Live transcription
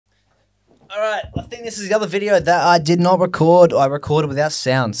Alright, I think this is the other video that I did not record. I recorded without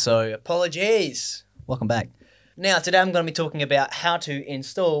sound, so apologies. Welcome back. Now, today I'm going to be talking about how to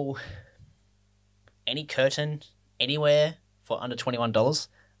install any curtain anywhere for under $21.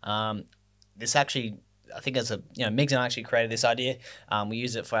 This actually, I think as a, Migs and I actually created this idea. We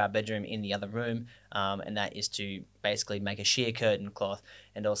use it for our bedroom in the other room, and that is to basically make a sheer curtain cloth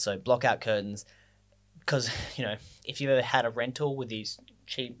and also block out curtains. Because, if you've ever had a rental with these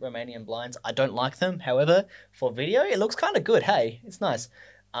cheap Romanian blinds, I don't like them. However, for video, it looks kind of good. Hey, it's nice.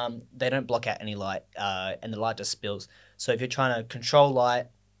 They don't block out any light, and the light just spills. So if you're trying to control light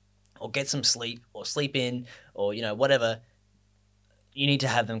or get some sleep or sleep in or, whatever, you need to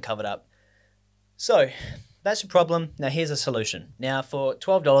have them covered up. So that's your problem. Now here's a solution. Now for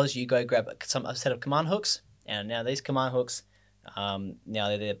 $12, you go grab a set of command hooks. And now these command hooks, now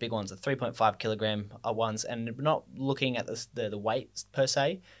they're the big ones, the 3.5 kilogram ones, and we're not looking at the weight per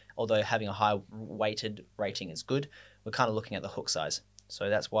se, although having a high weighted rating is good. We're kind of looking at the hook size, so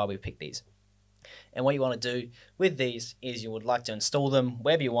that's why we picked these. And what you want to do with these is you would like to install them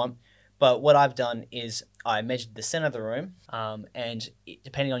wherever you want, but what I've done is I measured the center of the room, and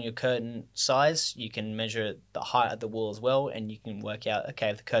depending on your curtain size, you can measure the height of the wall as well, and you can work out, okay,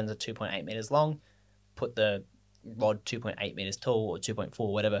 if the curtains are 2.8 meters long, put the rod 2.8 meters tall or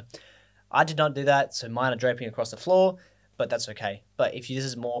 2.4, whatever. I did not do that, so mine are draping across the floor, but that's okay. But if this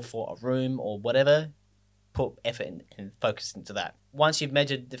is more for a room or whatever, put effort and focus into that. Once you've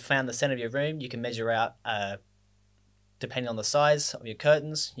found the center of your room, you can measure out, depending on the size of your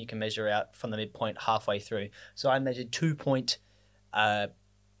curtains, you can measure out from the midpoint halfway through. So I measured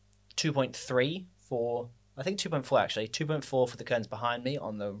 2.3 for, I think 2.4 actually, 2.4 for the curtains behind me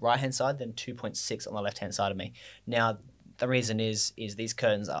on the right hand side, then 2.6 on the left hand side of me. Now the reason is these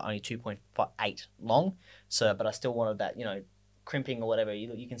curtains are only 2.8 long, so but I still wanted that, crimping or whatever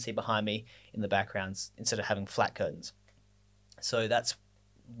you can see behind me in the backgrounds instead of having flat curtains. So that's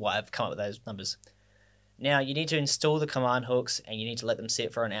why I've come up with those numbers. Now you need to install the command hooks and you need to let them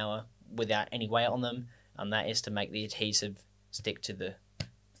sit for an hour without any weight on them, and that is to make the adhesive stick to the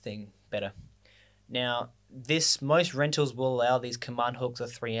thing better. Now, most rentals will allow these command hooks or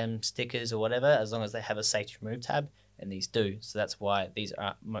 3M stickers or whatever, as long as they have a safety remove tab, and these do. So that's why these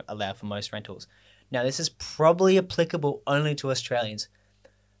are allowed for most rentals. Now, this is probably applicable only to Australians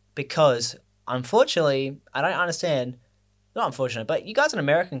because, unfortunately, I don't understand. Not unfortunate, but you guys in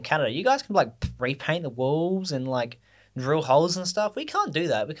America and Canada, you guys can repaint the walls and drill holes and stuff. We can't do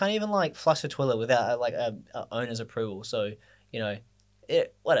that. We can't even flush the toilet without a owner's approval. So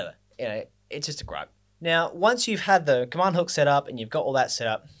whatever. It's just a gripe. Now, once you've had the command hook set up and you've got all that set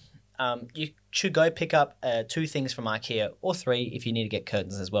up, you should go pick up 2 things from Ikea, or 3 if you need to get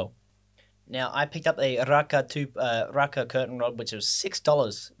curtains as well. Now, I picked up a Racka curtain rod, which was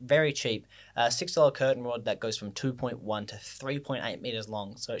 $6, very cheap. $6 curtain rod that goes from 2.1 to 3.8 meters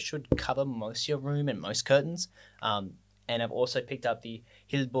long, so it should cover most of your room and most curtains. And I've also picked up the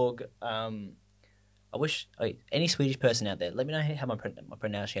Hilleborg. Any Swedish person out there, let me know how my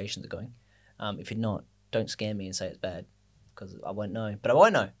pronunciations are going. If you're not, don't scam me and say it's bad, because I won't know. But I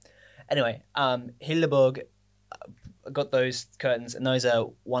won't know. Anyway, Hilleborg, I got those curtains, and those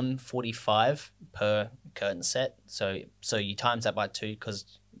are $145 per curtain set. So you times that by 2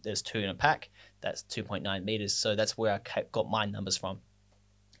 because there's 2 in a pack. That's 2.9 meters. So that's where I got my numbers from.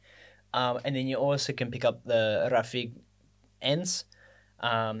 And then you also can pick up the Raffig ends,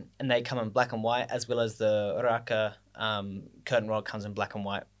 and they come in black and white, as well as the Racka curtain rod comes in black and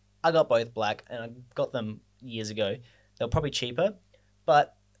white. I got both black, and I got them years ago. They were probably cheaper,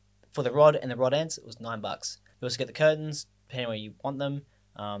 but for the rod and the rod ends, it was $9. You also get the curtains, depending on where you want them.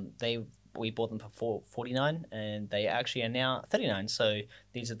 We bought them for $49, and they actually are now $39. So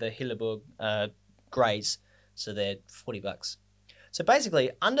these are the Hilleborg greys, so they're $40. So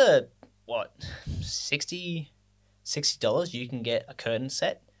basically, under $60, you can get a curtain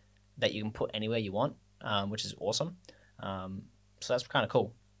set that you can put anywhere you want, which is awesome. So that's kind of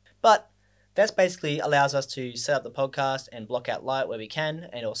cool. But that's basically allows us to set up the podcast and block out light where we can,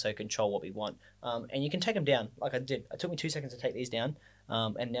 and also control what we want. And you can take them down like I did. It took me 2 seconds to take these down,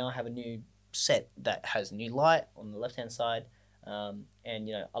 and now I have a new set that has new light on the left-hand side. And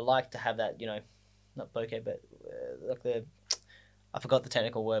I like to have that, not bokeh, but I forgot the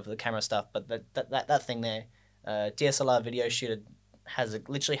technical word for the camera stuff, but that thing there, DSLR video shooter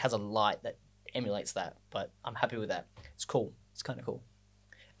literally has a light that emulates that. But I'm happy with that. It's cool. It's kind of cool.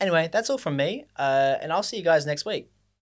 Anyway, that's all from me, and I'll see you guys next week.